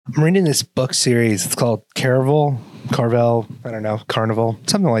I'm reading this book series. It's called Carvel, I don't know, Carnival,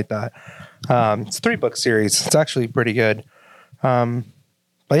 something like that. It's a 3-book series. It's actually pretty good. But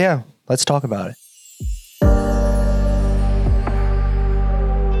yeah, let's talk about it.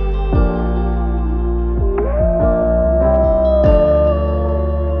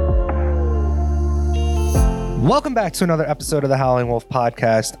 Welcome back to another episode of the Howling Wolf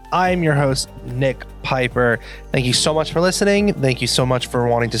podcast. I'm your host, Nick Piper. Thank you so much for listening. Thank you so much for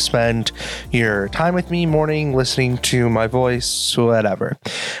wanting to spend your time with me morning, listening to my voice, whatever.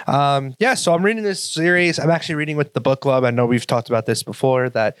 So I'm reading this series. I'm actually reading with the book club. I know we've talked about this before,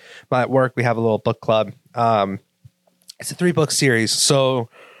 that at work we have a little book club. It's a 3-book series. So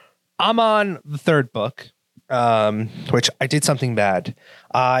I'm on the 3rd book. Which I did something bad.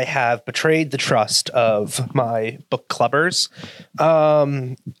 I have betrayed the trust of my book clubbers.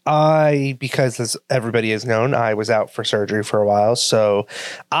 Because as everybody has known, I was out for surgery for a while. So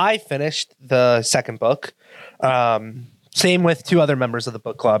I finished the 2nd book. Same with 2 other members of the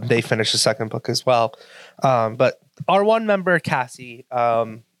book club. They finished the 2nd book as well. But our one member, Cassie,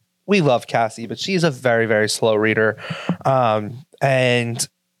 we love Cassie, but she's a very, very slow reader. And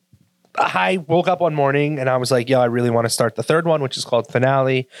I woke up one morning and I was like, I really want to start the 3rd one, which is called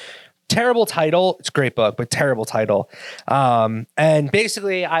Finale. Terrible title. It's a great book, but terrible title. And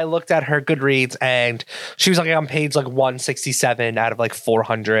basically I looked at her Goodreads and she was like on page 167 out of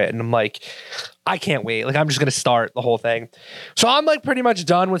 400. And I'm like, I can't wait. I'm just going to start the whole thing. So I'm pretty much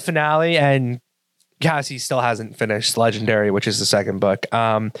done with Finale, and Cassie still hasn't finished Legendary, which is the 2nd book.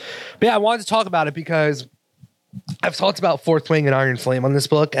 But yeah, I wanted to talk about it because I've talked about Fourth Wing and Iron Flame on this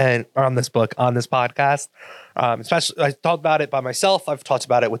podcast. Especially, I talked about it by myself. I've talked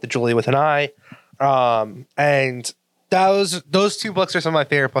about it with the Julie with an I. And those 2 books are some of my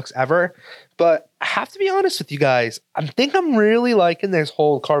favorite books ever. But I have to be honest with you guys. I think I'm really liking this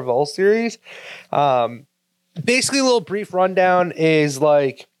whole Carvel series. Basically, a little brief rundown is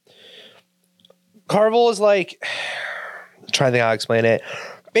Carvel is I'm trying to think how to explain it.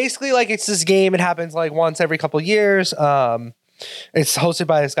 Basically, it's this game. It happens once every couple years. It's hosted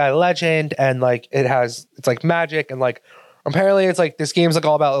by this guy Legend, and it's magic, and apparently it's this game's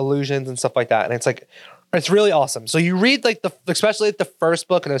all about illusions and stuff like that, and it's really awesome. So you read especially the 1st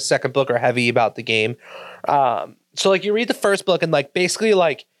book and the 2nd book are heavy about the game. So you read the 1st book and basically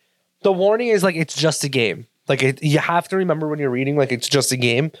the warning is it's just a game. You have to remember when you're reading, it's just a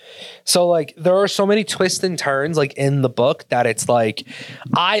game. So there are so many twists and turns in the book that it's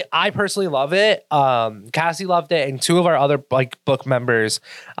I personally love it. Cassie loved it, and 2 of our other book club members,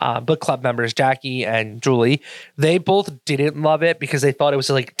 Jackie and Julie, they both didn't love it because they thought it was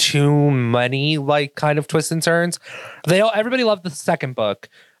too many kind of twists and turns. Everybody loved the 2nd book,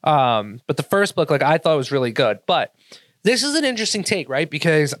 but the 1st book I thought was really good. But this is an interesting take, right?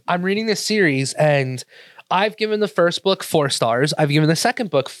 Because I'm reading this series and I've given the 1st book 4 stars. I've given the 2nd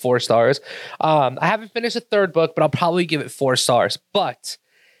book 4 stars. I haven't finished the 3rd book, but I'll probably give it 4 stars. But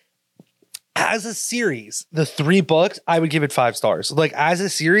as a series, the 3 books, I would give it 5 stars. As a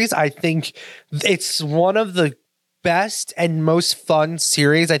series, I think it's one of the best and most fun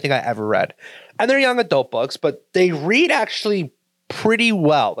series I think I ever read. And they're young adult books, but they read actually pretty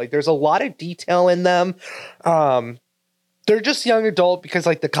well. There's a lot of detail in them. They're just young adult because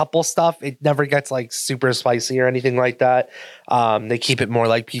the couple stuff, it never gets super spicy or anything like that. They keep it more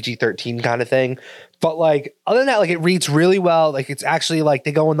PG-13 kind of thing. But other than that, it reads really well. It's actually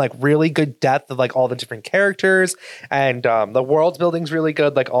they go in really good depth of all the different characters, and the world building's really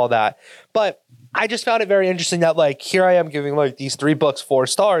good, all that. But I just found it very interesting that here I am giving these 3 books 4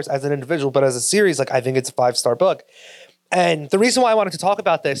 stars as an individual, but as a series, I think it's a 5-star book. And the reason why I wanted to talk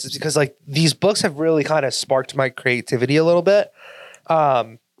about this is because these books have really kind of sparked my creativity a little bit.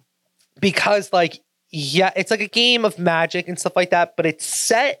 Because it's a game of magic and stuff like that, but it's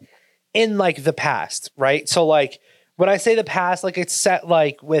set in the past, right? So when I say the past, it's set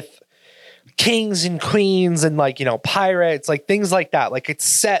with kings and queens and pirates, things like that. It's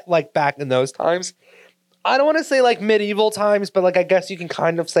set back in those times. I don't want to say medieval times, but I guess you can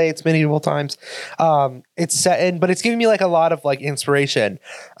kind of say it's medieval times. It's set in, but it's giving me a lot of inspiration.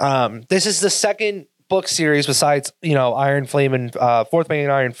 This is the 2nd book series besides, Iron Flame and Fourth Wing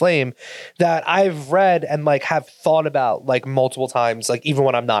and Iron Flame that I've read and have thought about multiple times, even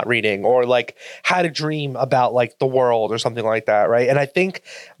when I'm not reading, or had a dream about the world or something like that. Right. And I think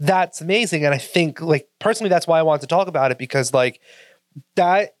that's amazing. And I think personally, that's why I want to talk about it, because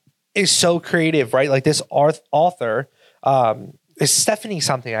that is so creative, right? This author is Stephanie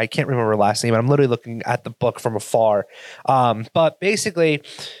something. I can't remember her last name. I'm literally looking at the book from afar. But basically,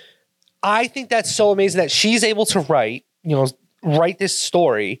 I think that's so amazing that she's able to write, write this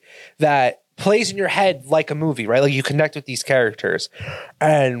story that plays in your head like a movie, right? Like you connect with these characters.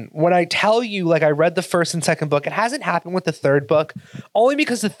 And when I tell you, like I read the first and second book, it hasn't happened with the third book, only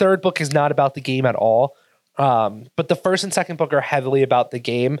because the third book is not about the game at all. But the first and second book are heavily about the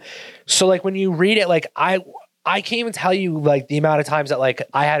game. So like when you read it, like I can't even tell you like the amount of times that like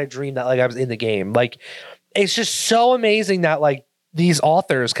I had a dream that like I was in the game. Like it's just so amazing that like these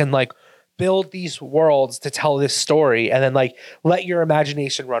authors can like build these worlds to tell this story and then like let your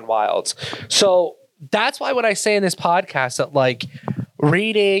imagination run wild. So that's why when I say in this podcast that like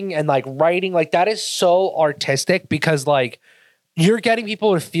reading and like writing, like that is so artistic because like you're getting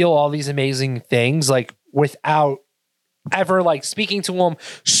people to feel all these amazing things like without ever like speaking to them,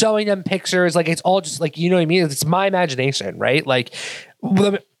 showing them pictures. Like it's all just like, you know what I mean? It's my imagination, right? Like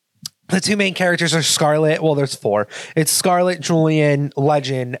the two main characters are Scarlet. Well, there's four. It's Scarlet, Julian,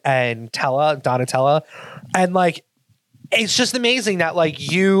 Legend, and Donatella. And like, it's just amazing that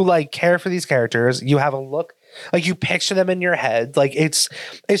like you like care for these characters. You have a look, like you picture them in your head. Like it's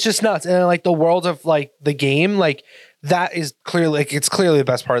just nuts. And then, like the world of like the game, like that is clearly like it's clearly the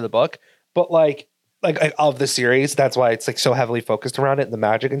best part of the book. But like of the series, that's why it's like so heavily focused around it and the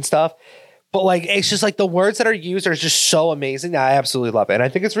magic and stuff. But like, it's just like the words that are used are just so amazing that I absolutely love it. And I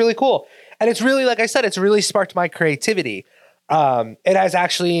think it's really cool. And it's really, like I said, it's really sparked my creativity. It has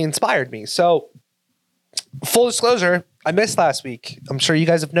actually inspired me. So full disclosure, I missed last week. I'm sure you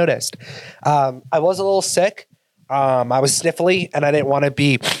guys have noticed. I was a little sick. I was sniffly and I didn't want to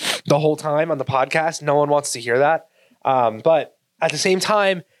be the whole time on the podcast. No one wants to hear that. But at the same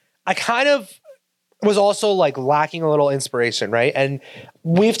time, I kind of was also like lacking a little inspiration, right? And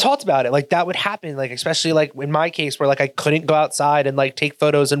we've talked about it. Like that would happen, like especially like in my case where like I couldn't go outside and like take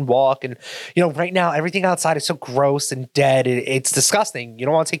photos and walk. And you know, right now everything outside is so gross and dead. It's disgusting. You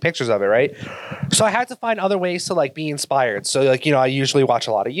don't want to take pictures of it, right? So I had to find other ways to like be inspired. So like, you know, I usually watch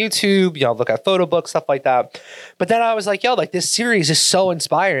a lot of YouTube, you know, look at photo books, stuff like that. But then I was like, yo, like this series is so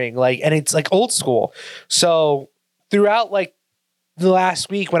inspiring. Like, and it's like old school. So throughout like the last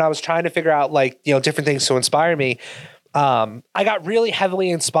week when I was trying to figure out like, you know, different things to inspire me, I got really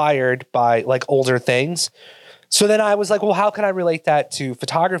heavily inspired by like older things. So then I was like, well, how can I relate that to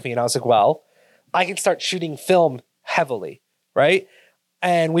photography? And I was like, well, I can start shooting film heavily, right?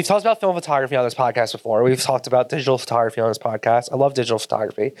 And we've talked about film photography on this podcast before. We've talked about digital photography on this podcast. I love digital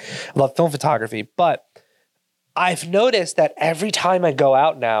photography. I love film photography. But I've noticed that every time I go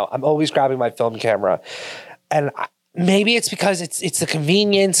out now, I'm always grabbing my film camera. And maybe it's because it's the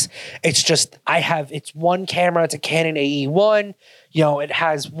convenience. It's just it's one camera. It's a Canon AE1. You know, it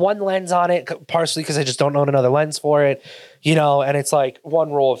has one lens on it, partially because I just don't own another lens for it. You know, and it's like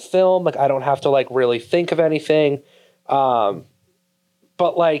one roll of film. Like I don't have to like really think of anything.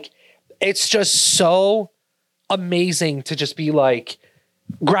 But like it's just so amazing to just be like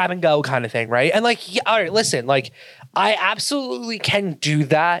grab and go kind of thing, right? And like, yeah, all right, listen, like I absolutely can do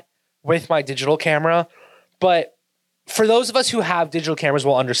that with my digital camera, but for those of us who have digital cameras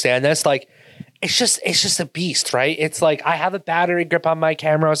will understand this. Like, it's just a beast, right? It's like I have a battery grip on my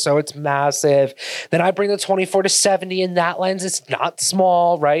camera, so it's massive. Then I bring the 24-70 in that lens. It's not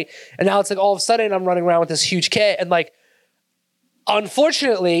small, right? And now it's like all of a sudden I'm running around with this huge kit, and like,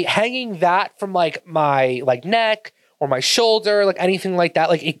 unfortunately, hanging that from like my like neck or my shoulder, like anything like that,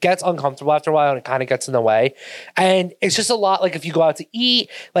 like it gets uncomfortable after a while and it kind of gets in the way. And it's just a lot. Like if you go out to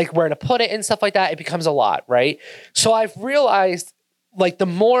eat, like where to put it and stuff like that, it becomes a lot, right? So I've realized like the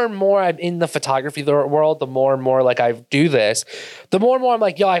more and more I'm in the photography world, the more and more like I do this, the more and more I'm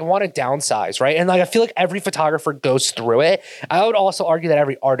like, yo, I want to downsize, right? And like I feel like every photographer goes through it. I would also argue that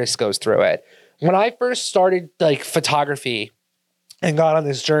every artist goes through it. When I first started like photography and got on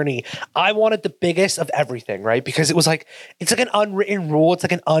this journey, I wanted the biggest of everything, right? Because it was like, it's like an unwritten rule. It's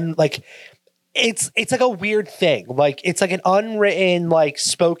like it's like a weird thing. Like, it's like an unwritten, like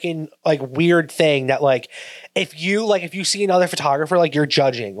spoken, like weird thing that like, if you see another photographer, like you're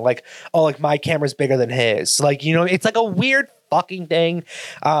judging, like, oh, like my camera's bigger than his. Like, you know, it's like a weird fucking thing.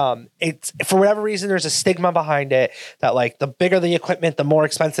 It's for whatever reason, there's a stigma behind it that like the bigger the equipment, the more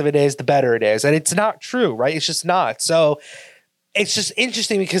expensive it is, the better it is. And it's not true, right? It's just not. So it's just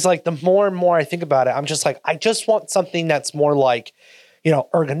interesting because like the more and more I think about it, I'm just like, I just want something that's more like, you know,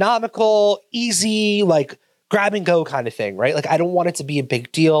 ergonomical, easy, like grab and go kind of thing, right? Like I don't want it to be a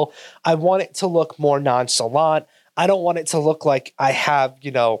big deal. I want it to look more nonchalant. I don't want it to look like I have,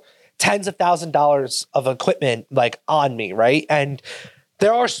 you know, tens of $1,000s of equipment like on me, right? And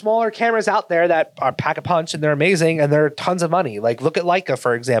there are smaller cameras out there that are pack a punch and they're amazing and they're tons of money. Like look at Leica,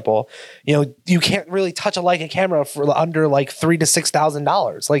 for example. You know, you can't really touch a Leica camera for under like $3,000 to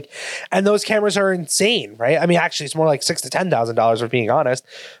 $6,000. Like, and those cameras are insane, right? I mean, actually, it's more like $6,000 to $10,000 for being honest.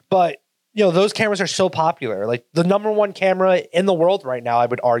 But you know, those cameras are so popular. Like the number one camera in the world right now, I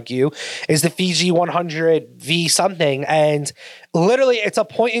would argue, is the Fiji 100 V something, and literally, it's a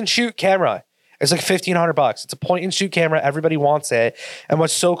point and shoot camera. It's like $1,500. It's a point and shoot camera. Everybody wants it. And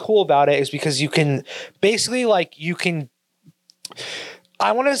what's so cool about it is because you can basically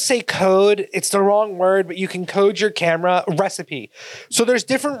I want to say code. It's the wrong word, but you can code your camera recipe. So there's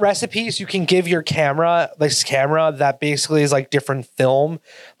different recipes you can give your camera, this camera that basically is like different film,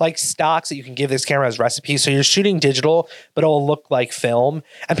 like stocks that you can give this camera as recipes. So you're shooting digital, but it'll look like film.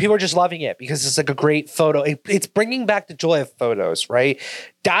 And people are just loving it because it's like a great photo. It's bringing back the joy of photos, right?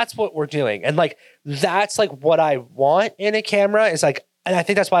 That's what we're doing. And like, that's like what I want in a camera is like, and I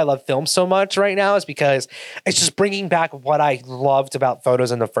think that's why I love film so much right now is because it's just bringing back what I loved about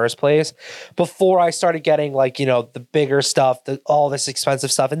photos in the first place before I started getting like, you know, the bigger stuff, all this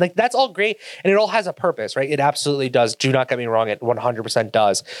expensive stuff. And like, that's all great. And it all has a purpose, right? It absolutely does. Do not get me wrong. It 100%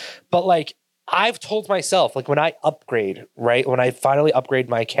 does. But like, I've told myself, like when I upgrade, right? When I finally upgrade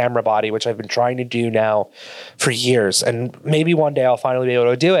my camera body, which I've been trying to do now for years, and maybe one day I'll finally be able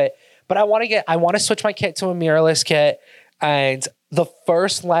to do it. But I want to switch my kit to a mirrorless kit. And the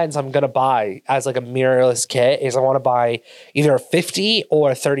first lens I'm going to buy as like a mirrorless kit is I want to buy either a 50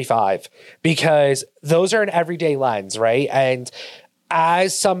 or a 35 because those are an everyday lens, right? And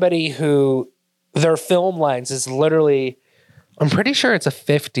as somebody who their film lens is literally, I'm pretty sure it's a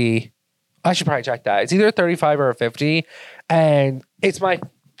 50. I should probably check that. It's either a 35 or a 50. And it's my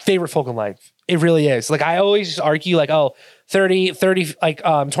favorite focal length. It really is. Like I always just argue like, oh, 30, like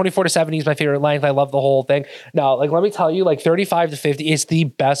 24 to 70 is my favorite length. I love the whole thing. No, like let me tell you, like 35 to 50 is the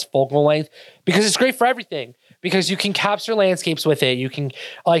best focal length because it's great for everything. Because you can capture landscapes with it. You can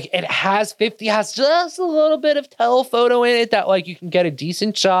like it has 50 has just a little bit of telephoto in it that like you can get a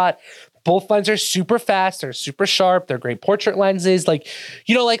decent shot. Both lenses are super fast. They're super sharp. They're great portrait lenses. Like,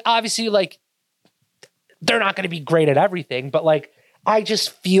 you know, like obviously like they're not going to be great at everything, but like I just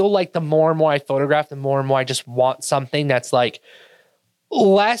feel like the more and more I photograph, the more and more I just want something that's like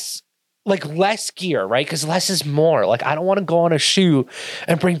less gear, right? Because less is more. Like I don't want to go on a shoot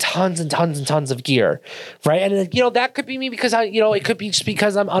and bring tons and tons and tons of gear, right? And you know that could be me because it could be just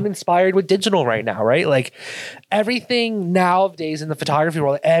because I'm uninspired with digital right now, right? Like everything nowadays in the photography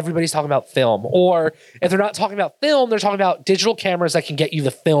world, everybody's talking about film, or if they're not talking about film, they're talking about digital cameras that can get you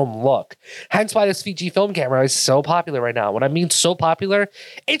the film look. Hence why this Fiji film camera is so popular right now. When I mean so popular,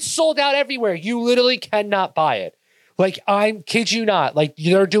 it's sold out everywhere. You literally cannot buy it. Like, I kid you not, like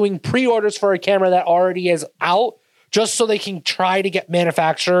they're doing pre-orders for a camera that already is out just so they can try to get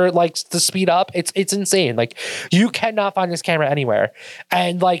manufacturer like to speed up. It's insane. Like you cannot find this camera anywhere.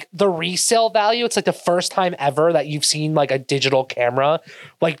 And like the resale value, it's like the first time ever that you've seen like a digital camera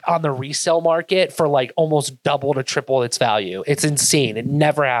like on the resale market for like almost double to triple its value. It's insane. It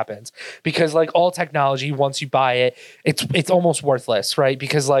never happens because like all technology, once you buy it, it's almost worthless, right?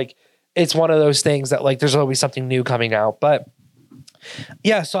 Because like it's one of those things that like there's always something new coming out. But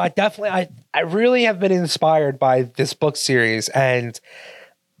yeah, so I really have been inspired by this book series, and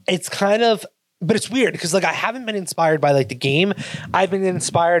it's kind of, but it's weird because like I haven't been inspired by like the game. I've been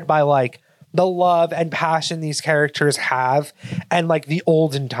inspired by like the love and passion these characters have and like the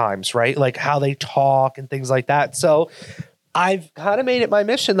olden times, right? Like how they talk and things like that. So I've kind of made it my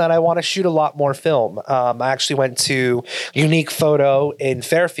mission that I want to shoot a lot more film. I actually went to Unique Photo in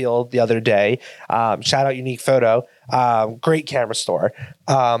Fairfield the other day. Shout out Unique Photo. Great camera store.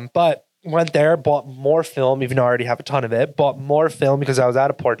 But went there, bought more film, even though I already have a ton of it, bought more film because I was out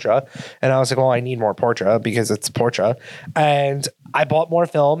of Portra. And I was like, well, I need more Portra because it's Portra. And I bought more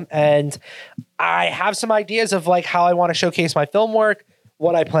film and I have some ideas of like how I want to showcase my film work,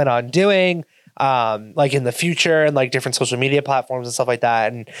 what I plan on doing. Like in the future and like different social media platforms and stuff like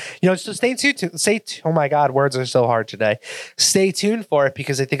that. And, you know, so stay tuned. Oh my God, words are so hard today. Stay tuned for it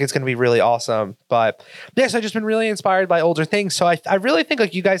because I think it's going to be really awesome. But yes, I've just been really inspired by older things. So I really think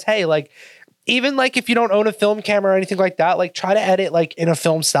like you guys, hey, like, even like if you don't own a film camera or anything like that, like try to edit like in a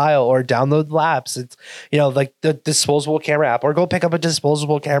film style or download Lapse. It's, you know, like the disposable camera app or go pick up a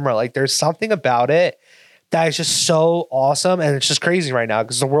disposable camera. Like there's something about it that is just so awesome. And it's just crazy right now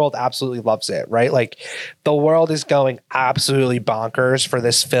because the world absolutely loves it, right? Like the world is going absolutely bonkers for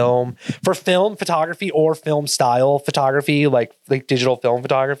this film, for film photography or film style photography, like digital film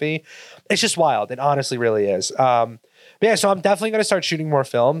photography. It's just wild. It honestly really is. But yeah, so I'm definitely going to start shooting more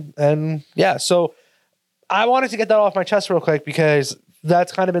film. And yeah, so I wanted to get that off my chest real quick because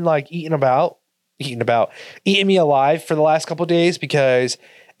that's kind of been like eating me alive for the last couple of days, because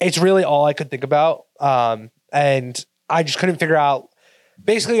it's really all I could think about. And I just couldn't figure out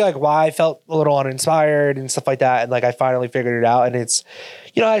basically like why I felt a little uninspired and stuff like that. And like I finally figured it out. And it's,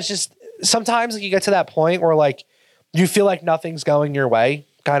 it's just sometimes like you get to that point where like you feel like nothing's going your way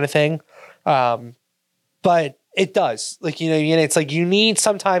kind of thing. But it does, like, and it's like you need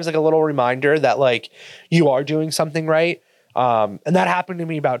sometimes like a little reminder that like you are doing something right. And that happened to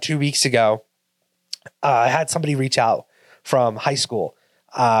me about 2 weeks ago. I had somebody reach out from high school.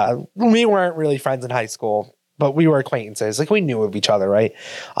 We weren't really friends in high school, but we were acquaintances. Like we knew of each other, right?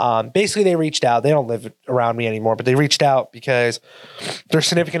 Basically, they reached out. They don't live around me anymore, but they reached out because their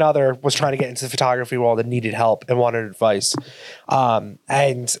significant other was trying to get into the photography world and needed help and wanted advice.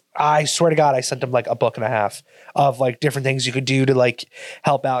 And I swear to God, I sent them like a book and a half of like different things you could do to like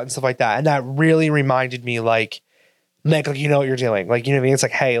help out and stuff like that. And that really reminded me like you know what you're doing. Like, you know what I mean? It's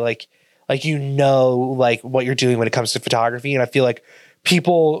like, hey, like like what you're doing when it comes to photography. And I feel like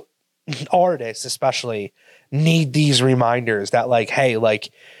people, artists especially, need these reminders that like, hey,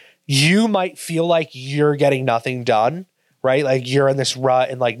 like you might feel like you're getting nothing done, right? Like you're in this rut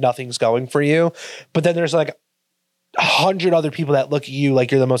and like nothing's going for you. But then there's like 100 other people that look at you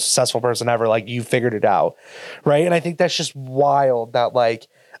like you're the most successful person ever. Like you figured it out, right? And I think that's just wild that like,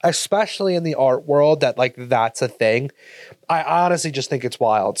 especially in the art world, that like that's a thing. I honestly just think it's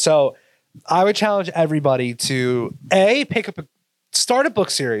wild. So I would challenge everybody to start a book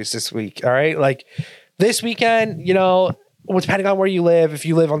series this week. All right. Like this weekend, depending on where you live, if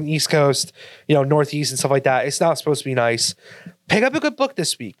you live on the East Coast, Northeast and stuff like that, it's not supposed to be nice. Pick up a good book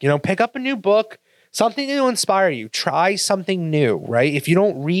this week, pick up a new book, something to inspire you. Try something new, right? If you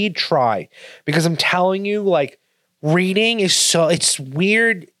don't read, try, because I'm telling you, like reading is it's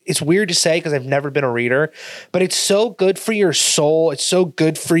weird. It's weird to say because I've never been a reader, but it's so good for your soul. It's so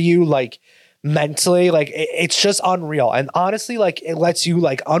good for you, like mentally, like it's just unreal. And honestly, like it lets you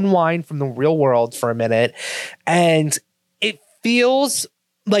like unwind from the real world for a minute, and it feels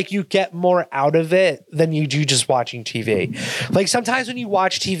like you get more out of it than you do just watching TV. Like sometimes when you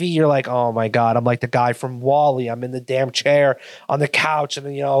watch TV, you're like, oh my God, I'm like the guy from Wall-E. I'm in the damn chair on the couch and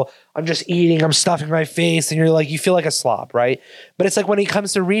I'm just eating, I'm stuffing my face, and you're like, you feel like a slob, right? But it's like when it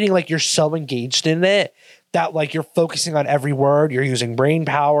comes to reading, like you're so engaged in it that like you're focusing on every word, you're using brain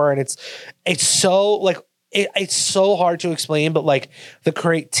power, and it's so like it's so hard to explain, but like the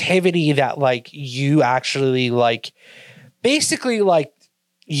creativity that like you actually like basically like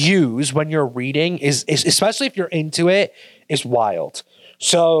use when you're reading is especially if you're into it, is wild.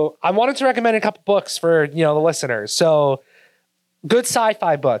 So I wanted to recommend a couple books for the listeners. So good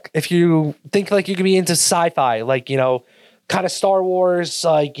sci-fi book if you think like you could be into sci-fi, like kind of Star Wars,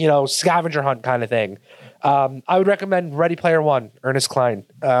 like scavenger hunt kind of thing. I would recommend Ready Player One, Ernest Cline.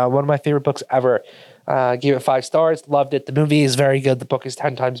 One of my favorite books ever. Gave it 5 stars, loved it. The movie is very good. The book is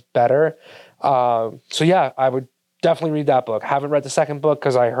 10 times better. So yeah, I would definitely read that book. Haven't read the second book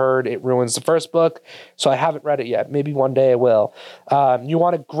because I heard it ruins the first book, so I haven't read it yet. Maybe one day I will. You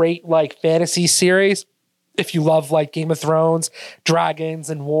want a great like fantasy series? If you love like Game of Thrones,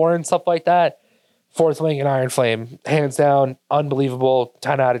 dragons and war and stuff like that, Fourth Wing and Iron Flame, hands down, unbelievable.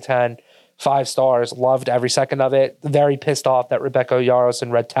 10 out of 10. 5 stars, loved every second of it. Very pissed off that Rebecca Yarros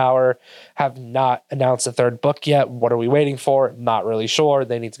and Red Tower have not announced a third book yet. What are we waiting for? Not really sure.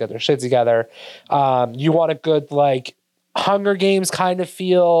 They need to get their shit together. You want a good like Hunger Games kind of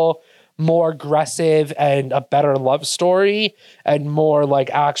feel, more aggressive and a better love story and more like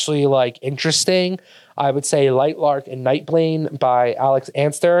actually like interesting. I would say Lightlark and Nightbane by Alex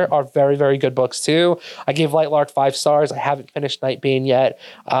Anster are very, very good books too. I gave Lightlark 5 stars. I haven't finished Nightbane yet.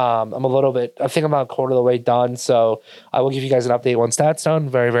 I think I'm about a quarter of the way done. So I will give you guys an update once that's done.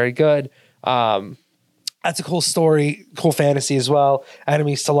 Very, very good. That's a cool story, cool fantasy as well.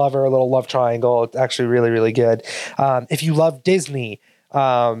 Enemies to Lover, a little love triangle. It's actually really, really good. If you love Disney,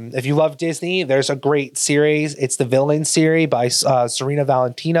 there's a great series. It's the Villain series by Serena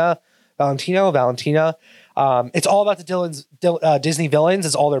Valentina. It's all about the Disney villains.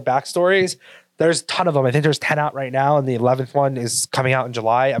 It's all their backstories. There's a ton of them. I think there's 10 out right now, and the 11th one is coming out in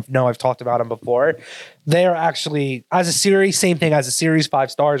July. I've talked about them before. They are actually, as a series, same thing as a series, 5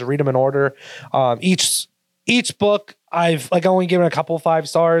 stars. Read them in order. Each book, I've like only given a couple 5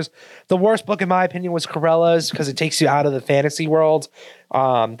 stars. The worst book, in my opinion, was Corella's, because it takes you out of the fantasy world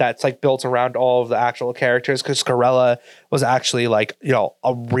that's like built around all of the actual characters, because Corella was actually like,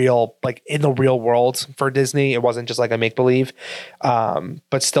 a real, like in the real world for Disney. It wasn't just like a make-believe,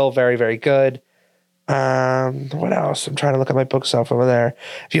 but still very, very good. What else? I'm trying to look at my bookshelf over there.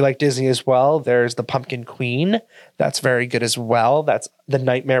 If you like Disney as well, there's The Pumpkin Queen. That's very good as well. That's The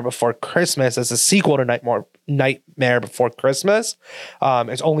Nightmare Before Christmas. It's a sequel to Nightmare Before Christmas.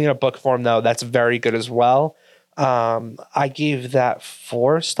 It's only in a book form though. That's very good as well. I gave that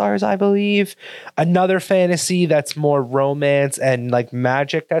 4 stars, I believe. Another fantasy that's more romance and like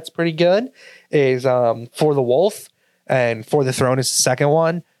magic that's pretty good is For the Wolf, and For the Throne is the second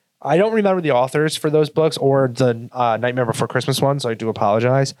one. I don't remember the authors for those books or the Nightmare Before Christmas one, so I do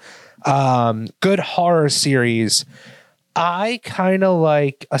apologize. Good horror series. I kind of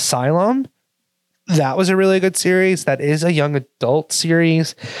like Asylum. That was a really good series. That is a young adult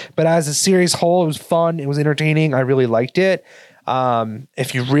series, but as a series whole, it was fun. It was entertaining. I really liked it.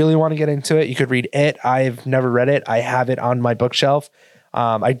 If you really want to get into it, you could read it. I've never read it. I have it on my bookshelf.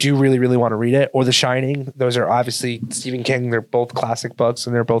 I do really, really want to read it. Or The Shining. Those are obviously Stephen King. They're both classic books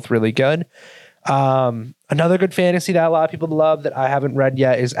and they're both really good. Another good fantasy that a lot of people love that I haven't read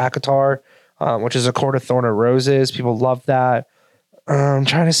yet is ACOTAR, which is A Court of Thorn and Roses. People love that. I'm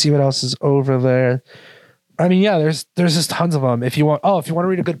trying to see what else is over there. I mean, yeah, there's just tons of them. If you want to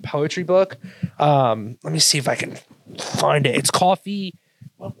read a good poetry book, let me see if I can find it. It's Coffee.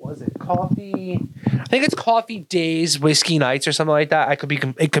 What was it? Coffee. I think it's Coffee Days, Whiskey Nights, or something like that.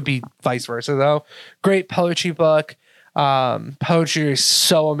 It could be vice versa though. Great poetry book. Poetry is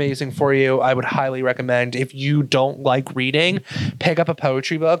so amazing for you. I would highly recommend, if you don't like reading, pick up a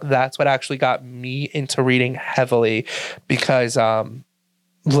poetry book. That's what actually got me into reading heavily, because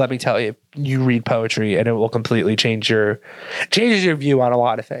let me tell you, you read poetry and it will completely changes your view on a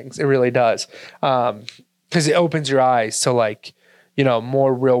lot of things. It really does. Because it opens your eyes to, like, you know,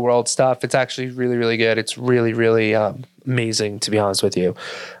 more real world stuff. It's actually really, really good. It's really, really amazing, to be honest with you.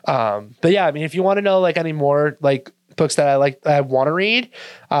 But yeah, I mean, if you want to know like any more like books that I want to read,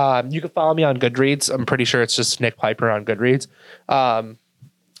 you can follow me on Goodreads. I'm pretty sure it's just Nick Piper on Goodreads.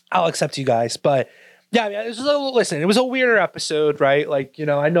 I'll accept you guys, but yeah, I mean, it was a weirder episode, right? Like, you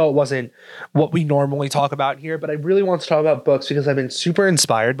know, I know it wasn't what we normally talk about here, but I really want to talk about books because I've been super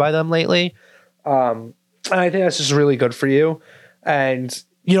inspired by them lately. And I think that's just really good for you. And,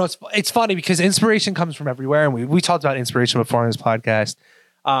 you know, it's funny because inspiration comes from everywhere. And we talked about inspiration before on this podcast.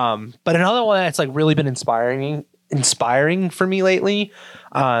 But another one that's like really been inspiring for me lately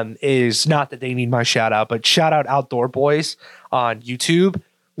is, not that they need my shout out, but shout out Outdoor Boys on YouTube.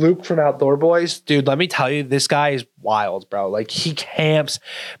 Luke from Outdoor Boys, dude, let me tell you, this guy is wild, bro. Like, he camps.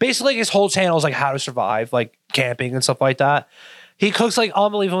 Basically, his whole channel is like how to survive, like camping and stuff like that. He cooks like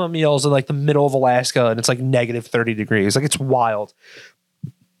unbelievable meals in like the middle of Alaska, and it's like negative 30 degrees. Like, it's wild.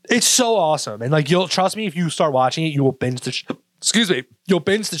 It's so awesome. And like, you'll trust me, if you start watching it, you will binge you'll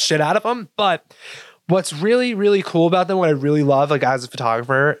binge the shit out of them. But what's really, really cool about them, what I really love, like as a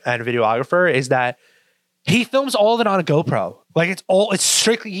photographer and a videographer, is that he films all of it on a GoPro. Like,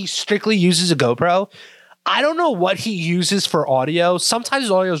 he strictly uses a GoPro. I don't know what he uses for audio. Sometimes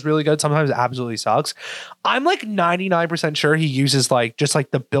his audio is really good. Sometimes it absolutely sucks. I'm like 99% sure he uses like just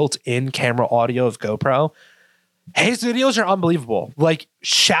like the built-in camera audio of GoPro. His videos are unbelievable. Like,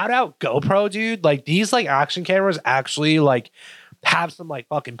 shout out GoPro, dude. Like, these like action cameras actually like have some like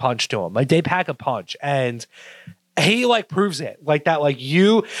fucking punch to them. Like, they pack a punch, and he like proves it. Like that, like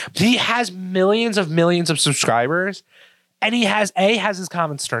he has millions of subscribers. And he has his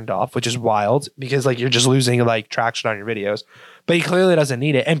comments turned off, which is wild because like you're just losing like traction on your videos. But he clearly doesn't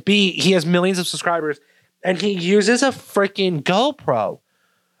need it. And B, he has millions of subscribers and he uses a freaking GoPro.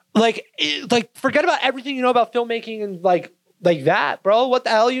 Like forget about everything you know about filmmaking and like that, bro. What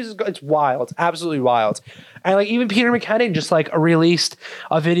the hell uses? It's wild. It's absolutely wild. And like even Peter McKinnon just like released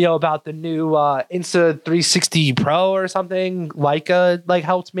a video about the new Insta360 Pro or something. Leica like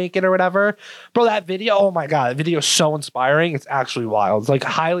helped make it or whatever. Bro, that video, oh my God, that video is so inspiring. It's actually wild. It's like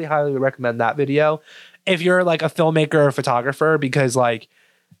highly, highly recommend that video if you're like a filmmaker or photographer, because like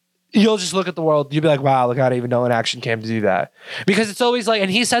you'll just look at the world. You'll be like, wow, look, I don't even know an action cam to do that. Because it's always like,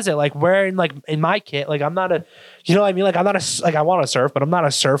 and he says it, like, wearing, like, in my kit, like, I'm not a, you know what I mean? Like, I'm not a, like, I want to surf, but I'm not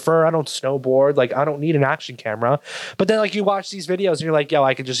a surfer. I don't snowboard. Like, I don't need an action camera. But then, like, you watch these videos and you're like, yo,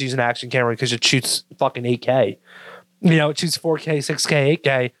 I could just use an action camera because it shoots fucking 8K. You know, it shoots 4K, 6K,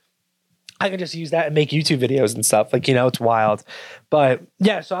 8K. I can just use that and make YouTube videos and stuff. Like, you know, it's wild. But,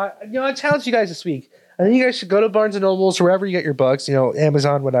 yeah, so, I challenge you guys this week. I think you guys should go to Barnes & Nobles, wherever you get your books, you know,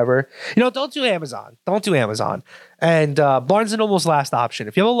 Amazon, whatever. You know, don't do Amazon. And Barnes & Noble's last option.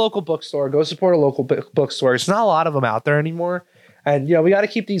 If you have a local bookstore, go support a local bookstore. There's not a lot of them out there anymore. And, you know, we got to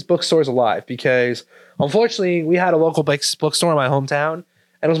keep these bookstores alive because, unfortunately, we had a local bookstore in my hometown.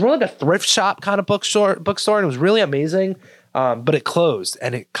 And it was more like a thrift shop kind of bookstore. And it was really amazing. But it closed,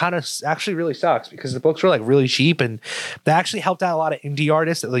 and it kind of actually really sucks because the books were like really cheap, and they actually helped out a lot of indie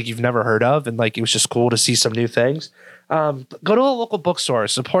artists that like you've never heard of, and like it was just cool to see some new things. Go to a local bookstore,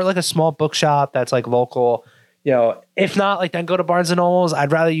 support like a small bookshop that's like local. You know, if not, like then go to Barnes and Nobles.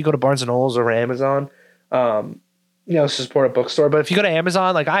 I'd rather you go to Barnes and Nobles or Amazon. You know, support a bookstore. But if you go to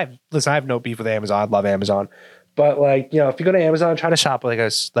Amazon, like I have no beef with Amazon. I love Amazon. But like, you know, if you go to Amazon, try to shop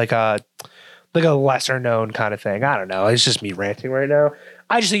like a lesser known kind of thing. I don't know. It's just me ranting right now.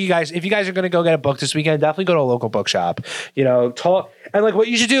 I just think if you guys are going to go get a book this weekend, definitely go to a local bookshop, you know, talk. And like what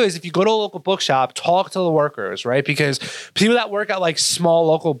you should do is if you go to a local bookshop, talk to the workers, right? Because people that work at like small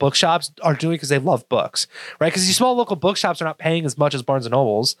local bookshops are doing it because they love books, right? Because these small local bookshops are not paying as much as Barnes and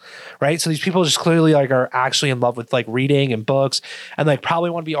Nobles, right? So these people just clearly like are actually in love with like reading and books and like probably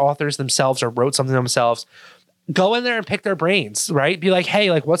want to be authors themselves or wrote something themselves. Go in there and pick their brains, right? Be like,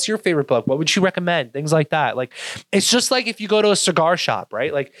 hey, like, what's your favorite book? What would you recommend? Things like that. Like, it's just like if you go to a cigar shop,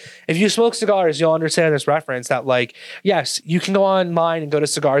 right? Like, if you smoke cigars, you'll understand this reference that, like, yes, you can go online and go to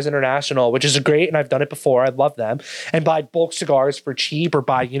Cigars International, which is great. And I've done it before. I love them and buy bulk cigars for cheap or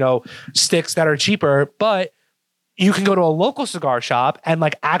buy, you know, sticks that are cheaper. But you can go to a local cigar shop and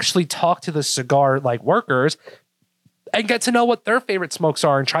like actually talk to the cigar like workers and get to know what their favorite smokes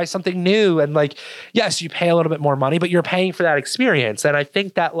are and try something new. And like, yes, you pay a little bit more money, but you're paying for that experience. And I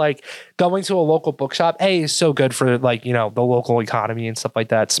think that like going to a local bookshop, is so good for like, you know, the local economy and stuff like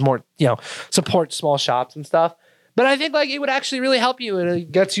that. It's more, you know, support small shops and stuff. But I think like it would actually really help you. And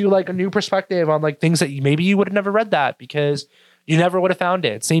it gets you like a new perspective on like things that maybe you would have never read that because you never would have found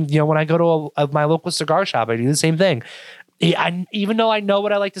it. Same, you know, when I go to my local cigar shop, I do the same thing. Even though I know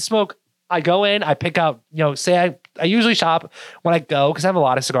what I like to smoke, I go in, I pick out, you know, say I usually shop when I go because I have a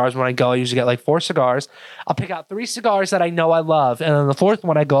lot of cigars. When I go, I usually get like 4 cigars. I'll pick out 3 cigars that I know I love. And then the 4th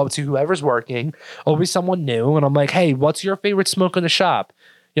one, I go up to whoever's working, always someone new. And I'm like, hey, what's your favorite smoke in the shop?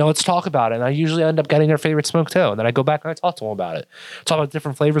 You know, let's talk about it. And I usually end up getting their favorite smoke too. And then I go back and I talk to them about it. Talk about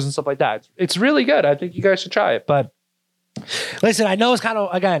different flavors and stuff like that. It's really good. I think you guys should try it. But listen, I know it's kind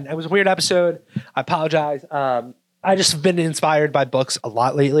of, again, it was a weird episode. I apologize. I just have been inspired by books a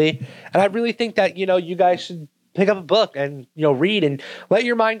lot lately. And I really think that, you know, you guys should pick up a book and, you know, read and let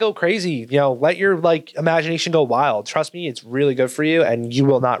your mind go crazy. You know, let your like imagination go wild. Trust me, it's really good for you and you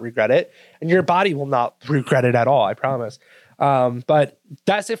will not regret it. And your body will not regret it at all. I promise. But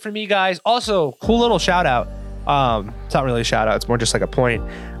that's it for me, guys. Also, cool little shout out. It's not really a shout out. It's more just like a point.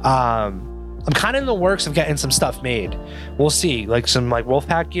 I'm kind of in the works of getting some stuff made. We'll see, like some like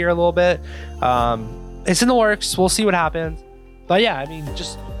Wolfpack gear a little bit. It's in the works. We'll see what happens. But yeah, I mean,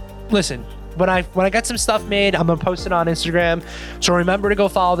 just listen. When I get some stuff made, I'm gonna post it on Instagram. So remember to go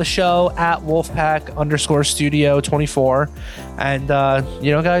follow the show at Wolfpack_studio24. And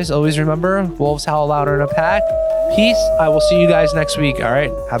you know, guys, always remember, wolves howl louder in a pack. Peace. I will see you guys next week. All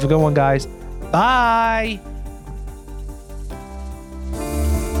right. Have a good one, guys. Bye.